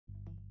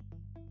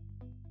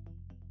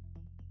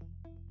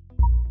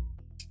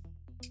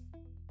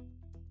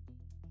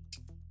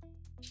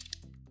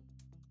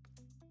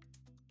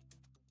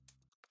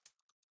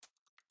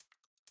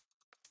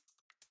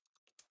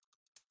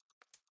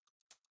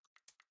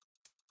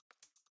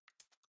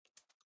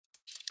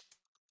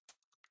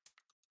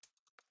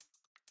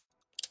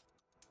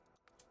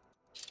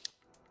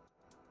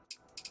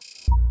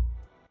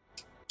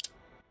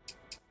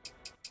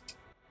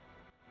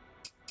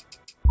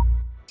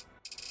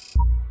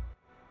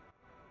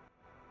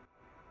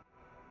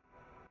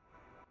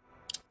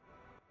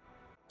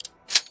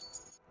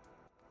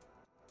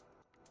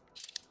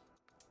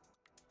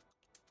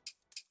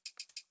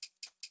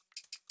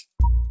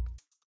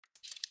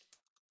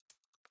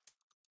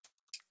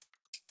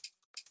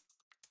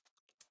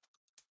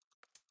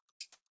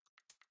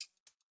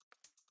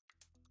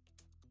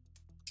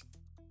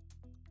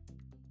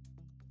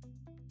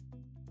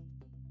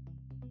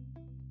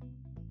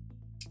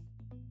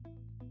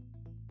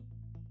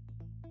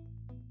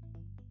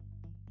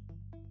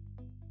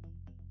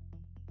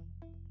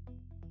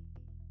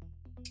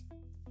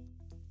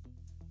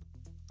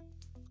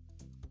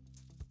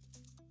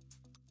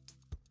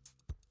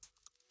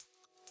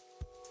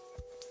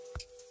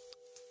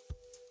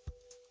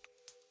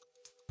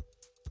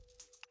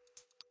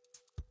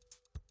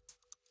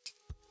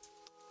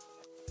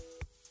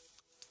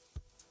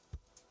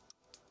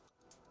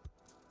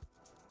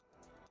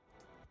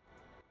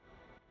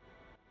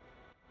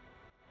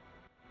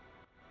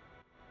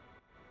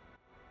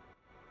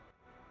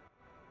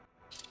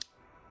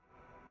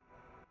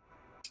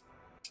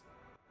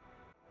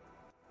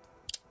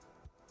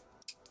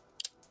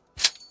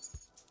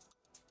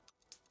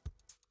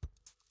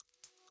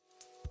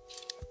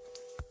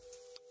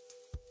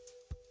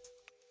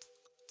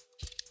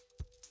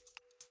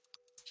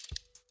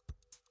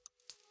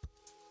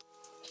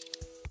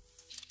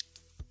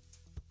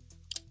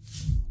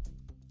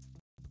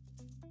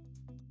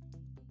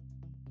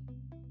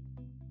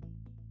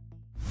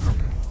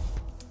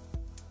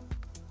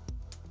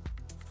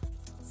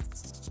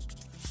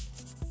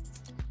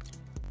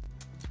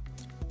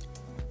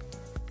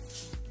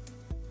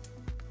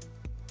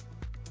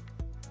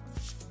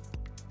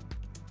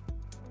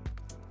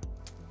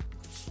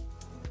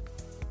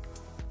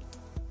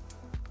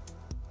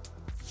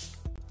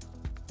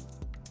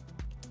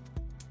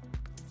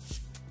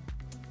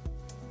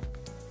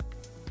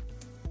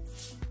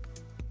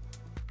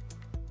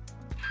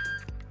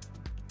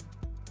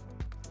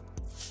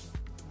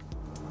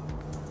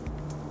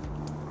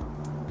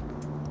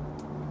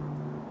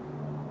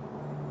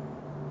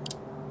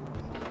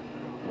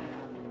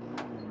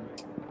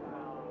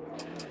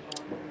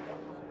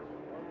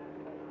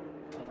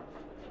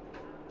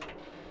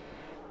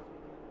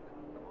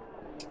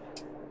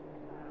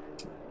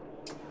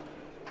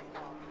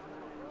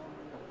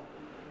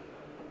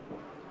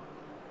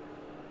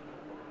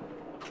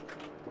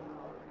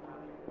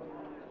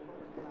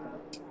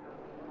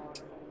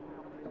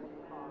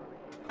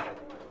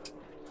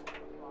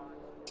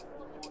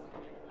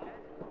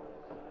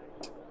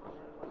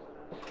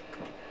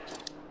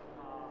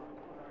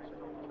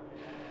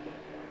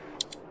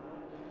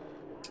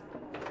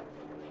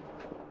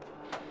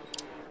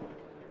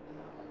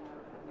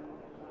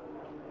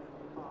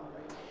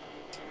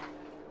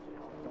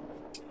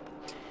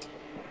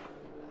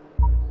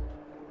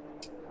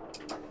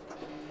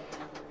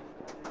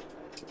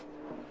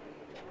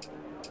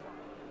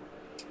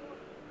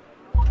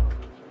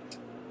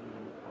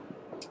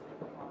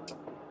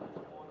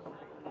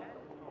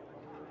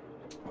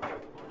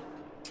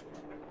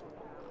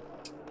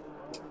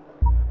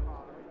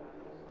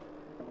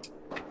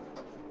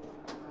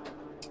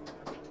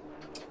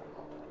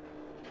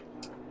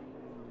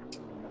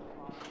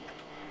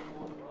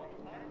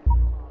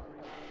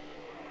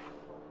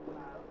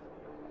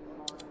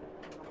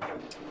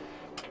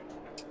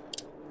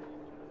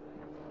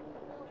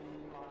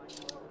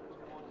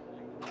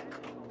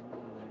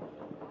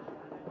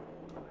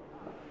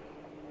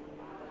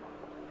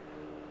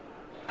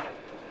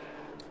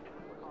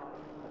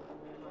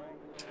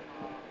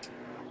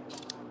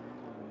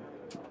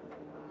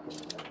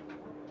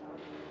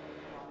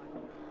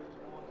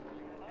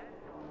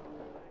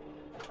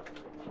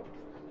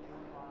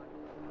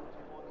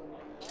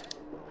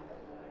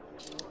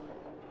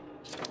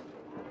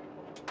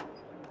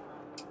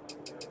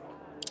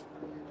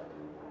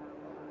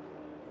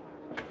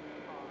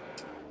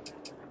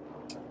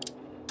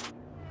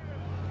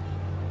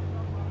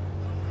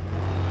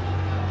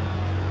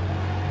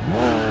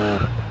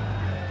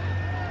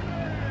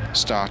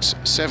Starts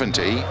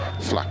 70,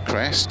 flat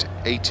crest,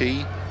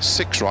 80,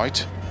 6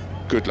 right,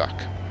 good luck.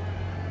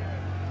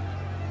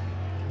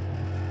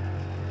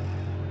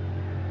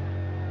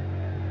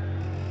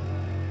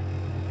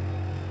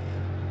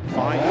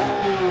 Five,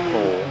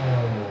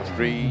 4,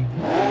 3,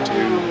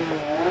 2,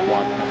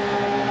 1,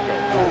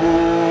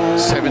 go.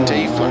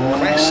 70, flat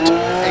crest,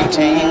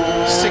 80,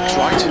 6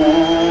 right,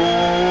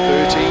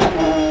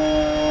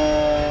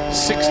 30,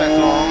 6 left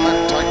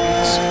long,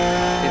 tightens,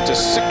 into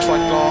 6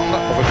 right long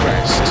of a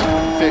crest,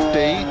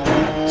 50,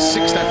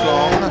 6 left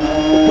long,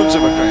 opens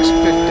of a crest,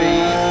 50,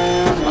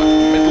 flat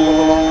middle of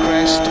a long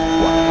crest, 100,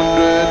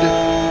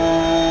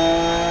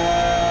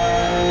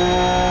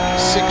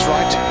 6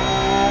 right,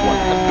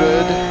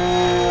 100,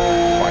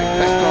 5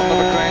 left long of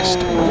a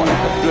crest,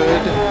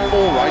 100,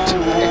 4 right,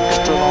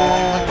 extra long,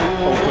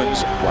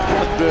 opens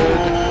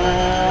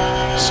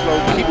 100, slow,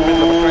 keep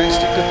middle of a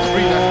crest, into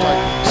 3 left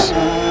tightens,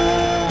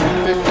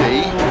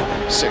 50,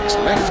 6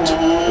 left,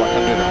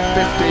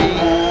 150,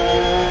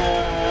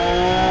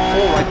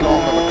 4 right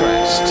long of a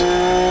crest,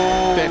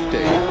 50,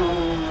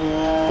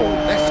 4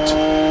 left,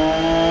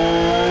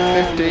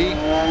 50, 5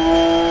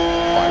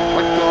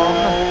 right long,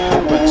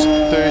 opens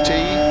 30,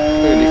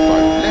 early 5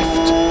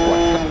 left,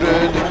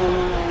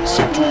 100,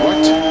 6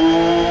 right,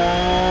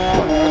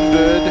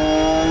 100,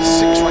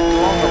 6 right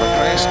long of a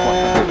crest,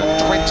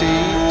 120,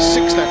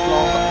 6 left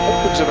long,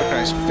 opens of a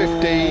crest,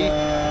 50,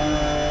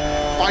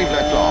 5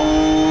 left long,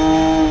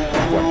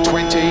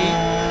 120,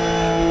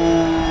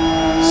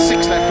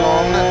 6 left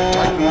long,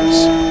 tightens,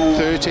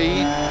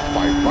 30,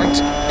 5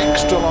 right,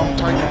 extra long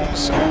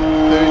tightens,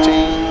 30,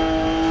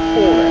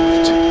 4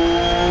 left,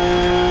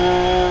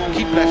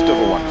 keep left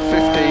over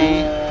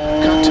 150,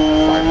 cut,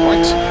 5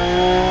 right,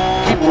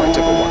 keep right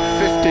over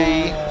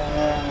 150,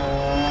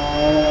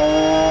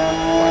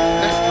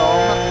 5 left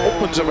long,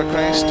 opens of a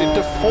crest,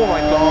 into 4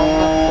 right long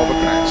of a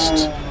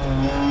crest,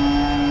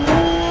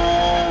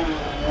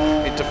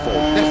 into 4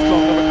 left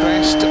long of a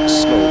crest,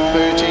 slow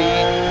 30,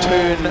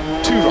 turn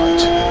 2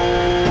 right,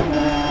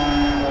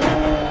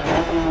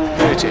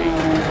 30,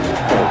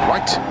 4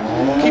 right,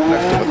 keep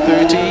left over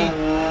 30,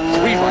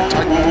 3 right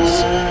tightens,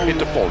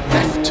 into 4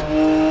 left,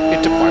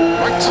 into 5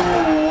 right,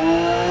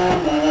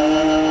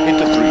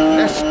 into 3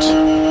 left,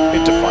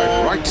 into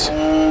 5 right,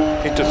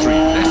 into 3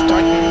 left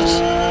tightens,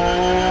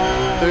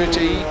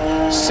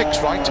 30, 6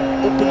 right,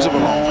 opens of a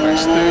long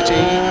crest, 30,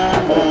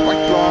 4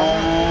 right long,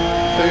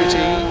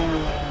 30,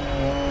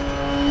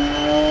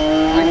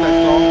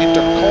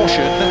 into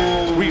caution,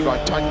 3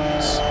 right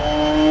tightens,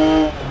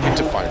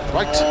 into 5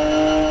 right,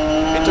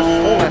 into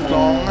 4 left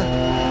long,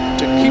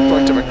 to keep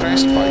right of a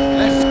crest, 5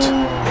 left,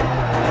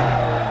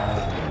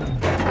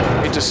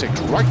 into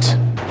 6 right,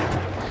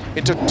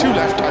 into 2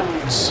 left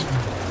tightens.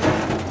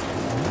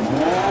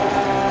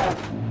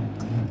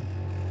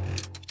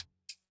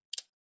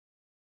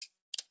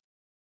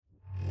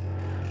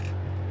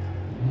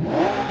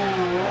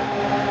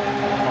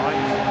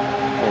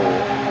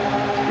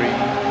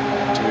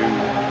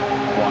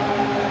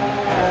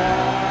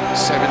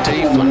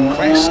 Flat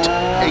crest,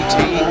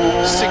 80,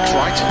 6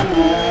 right,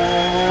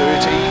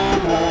 30,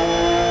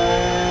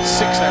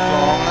 6 left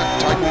long,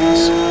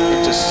 tightens,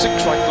 into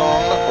 6 right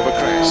long of a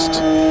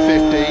crest,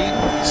 50,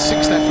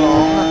 6 left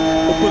long,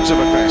 opens of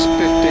a crest,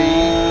 50,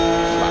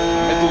 flat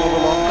middle of a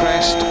long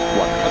crest,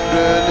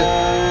 100,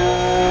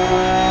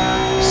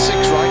 6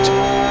 right,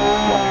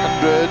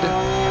 100,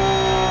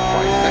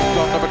 5 left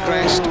long of a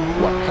crest,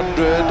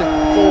 100,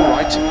 4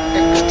 right,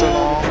 extra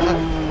long,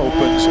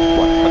 opens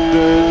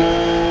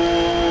 100,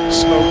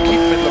 slow, keep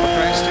middle of a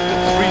crest, into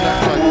 3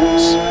 left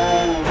tightens,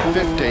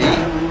 50,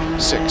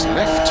 6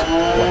 left,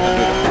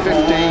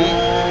 150,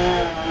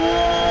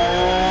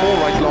 4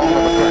 right long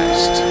of a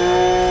crest,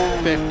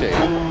 50,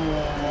 4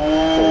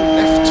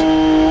 left,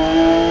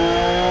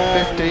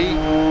 50,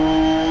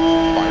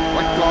 5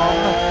 right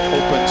long,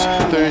 opens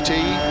 30,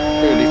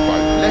 early 5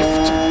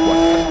 left,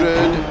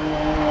 100,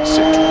 6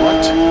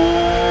 right,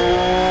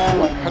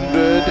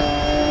 100,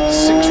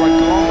 6 right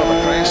long of a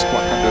crest,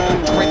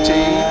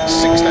 120,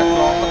 6 left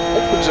long,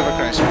 opens of a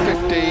crest,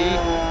 50,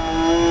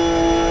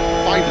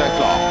 5 left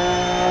long,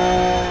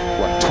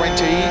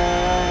 120,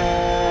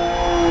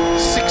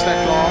 6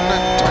 left long,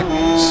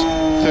 tightens,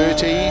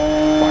 30,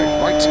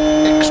 5 right,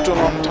 extra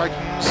long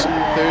tightens,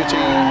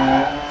 30,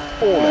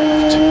 4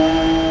 left,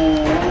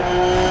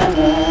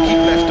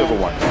 keep left over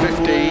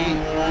 150,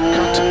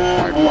 cut,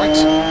 5 right,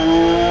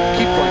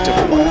 keep right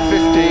over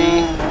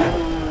 150,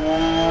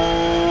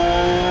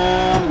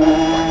 5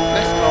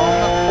 left long,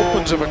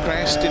 opens over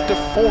crest, into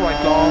 4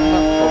 right long,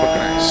 over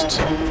crest.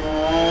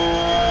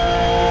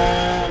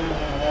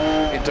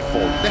 Into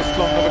 4 left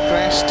long over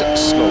crest,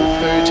 slow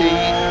 30,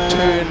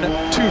 turn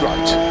 2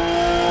 right.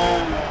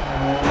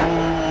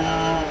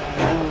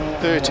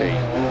 30,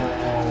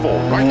 4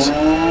 right,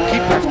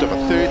 keep left over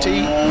 30,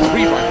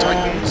 3 right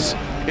tightens,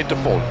 into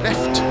 4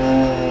 left,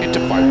 into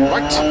 5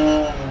 right,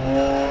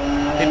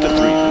 into 3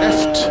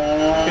 left,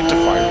 into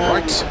 5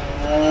 right,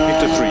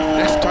 into 3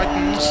 left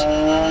tightens,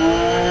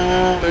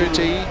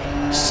 30,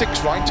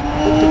 6 right,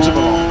 opens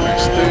over long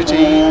crest, 30,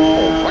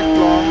 4 right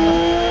long,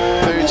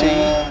 30,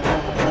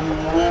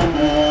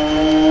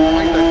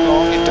 5 left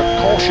long, into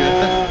caution,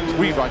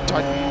 3 right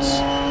tightens,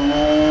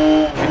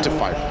 into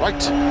 5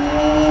 right,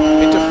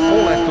 into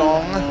 4 left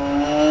long,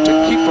 to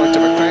keep right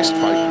over crest,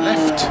 5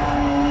 left,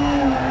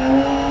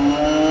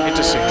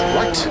 into 6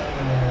 right,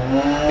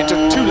 into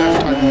 2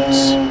 left tightens,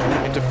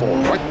 into 4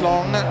 right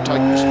long,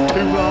 tightens 2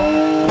 long,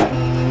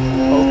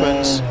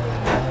 opens,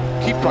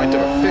 keep right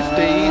over 50,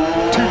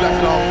 2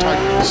 left long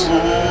tightens,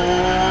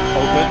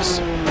 opens,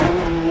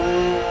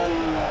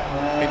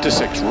 into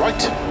 6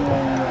 right,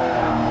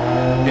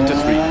 into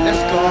 3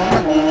 left long,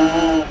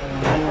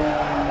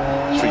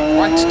 3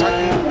 right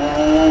tighten,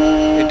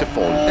 into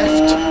 4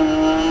 left,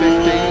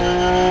 50,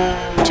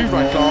 2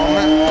 right long,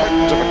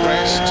 tightens over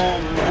crest,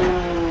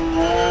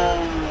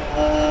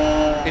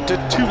 into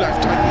 2 left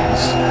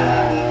tightens,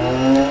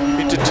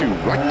 into 2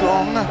 right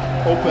long,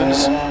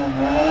 opens,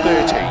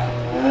 30,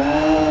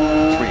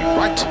 3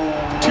 right,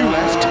 2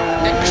 left,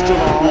 extra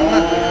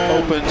long,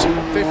 opens,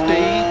 50,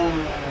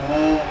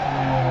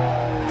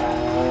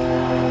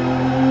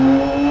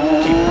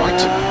 keep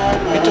right,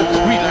 into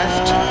 3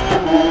 left,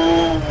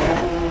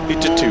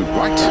 into 2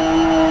 right,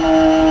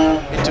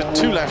 into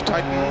 2 left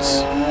tightens,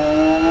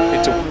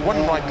 into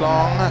 1 right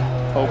long,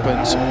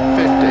 opens, 50.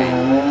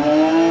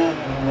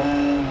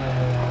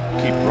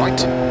 Keep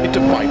right, into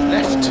 5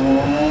 left,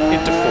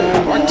 into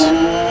 4 right,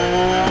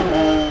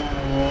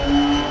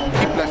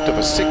 keep left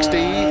over 60, 4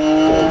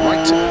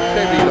 right,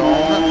 very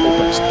long,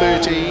 opens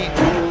 30,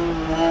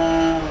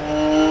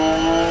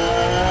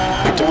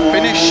 into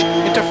finish,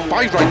 into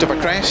 5 right over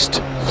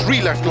crest,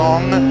 3 left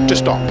long, to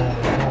stop.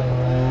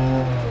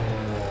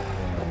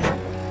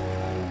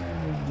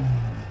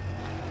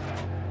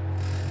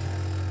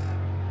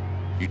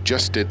 You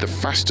just did the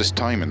fastest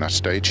time in that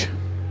stage.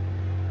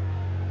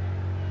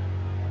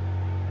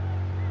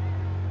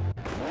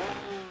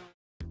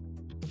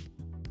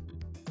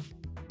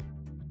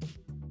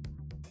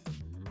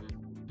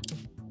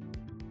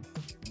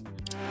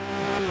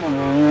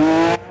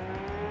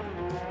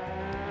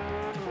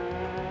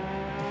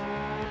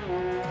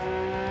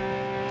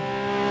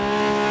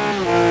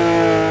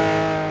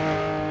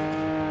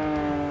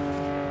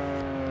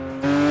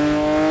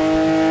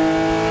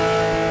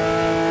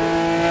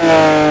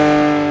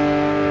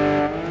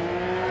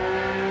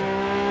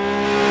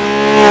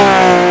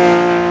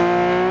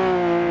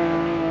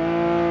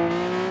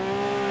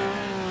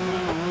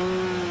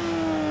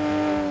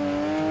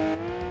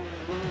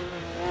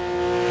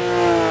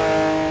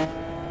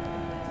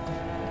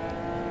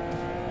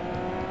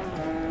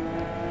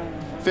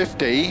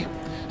 .50,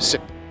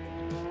 6.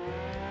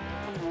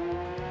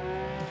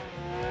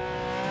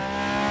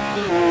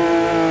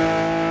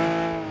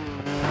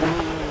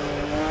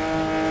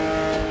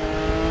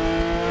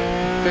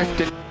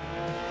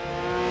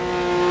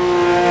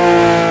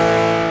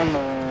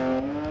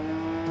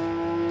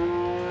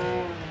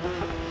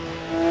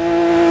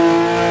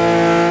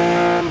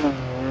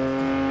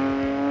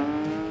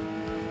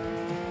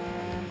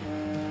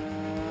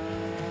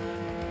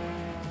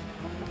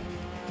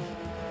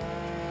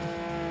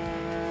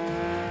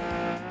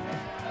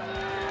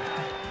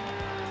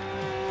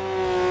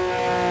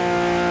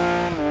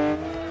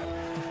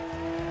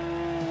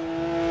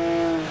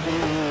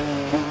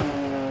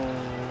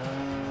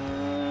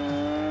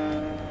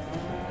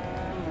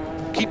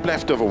 Keep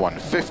left over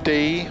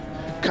 150,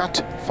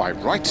 cut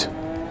 5 right,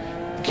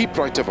 keep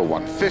right over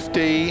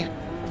 150,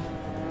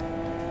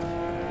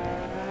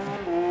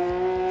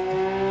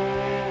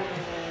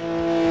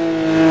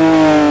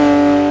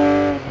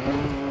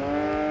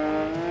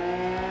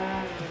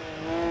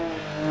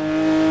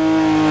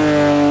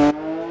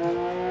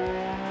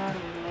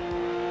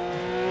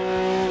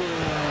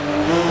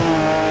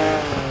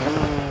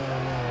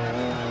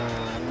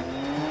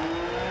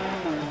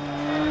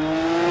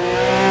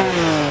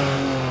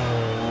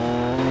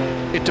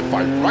 into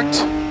 5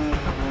 right,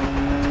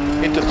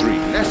 into 3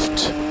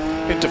 left,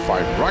 into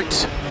 5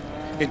 right,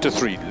 into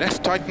 3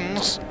 left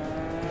tightens,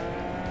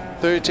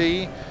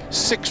 30,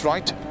 6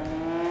 right,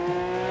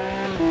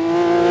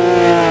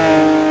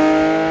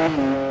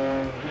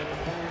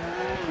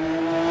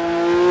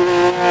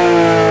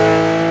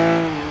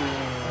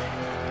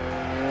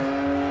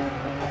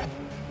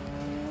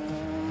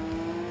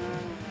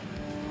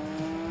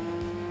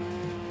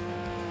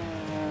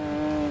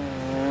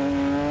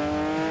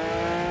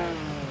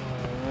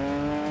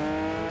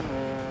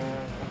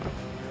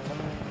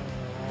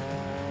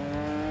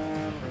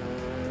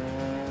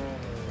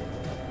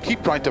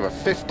 keep right over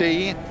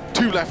 50,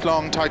 2 left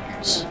long,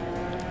 tightens.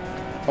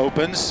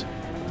 Opens.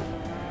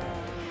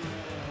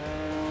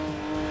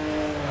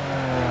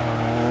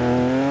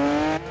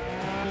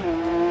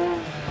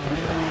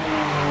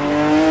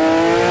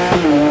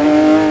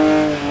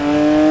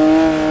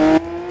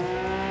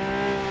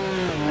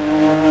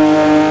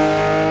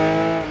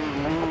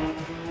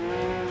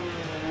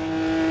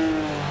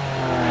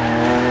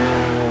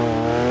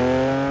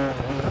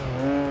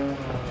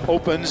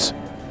 Opens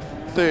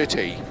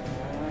 30.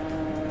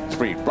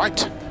 3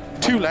 right,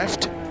 2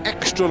 left,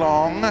 extra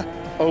long,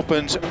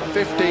 opens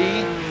 50.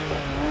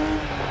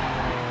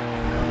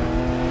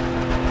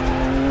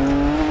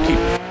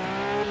 Keep.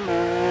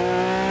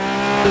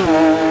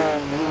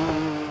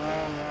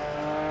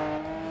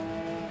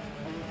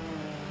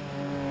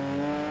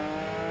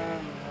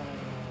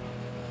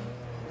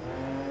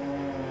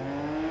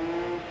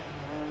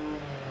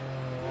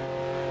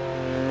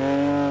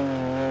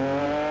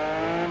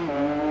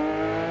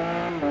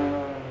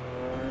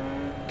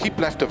 Keep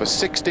left over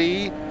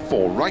 60,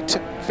 4 right,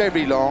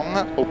 very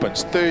long,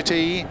 opens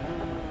 30.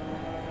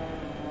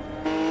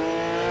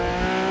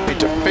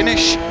 Into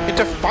finish,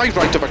 into 5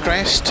 right over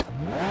crest,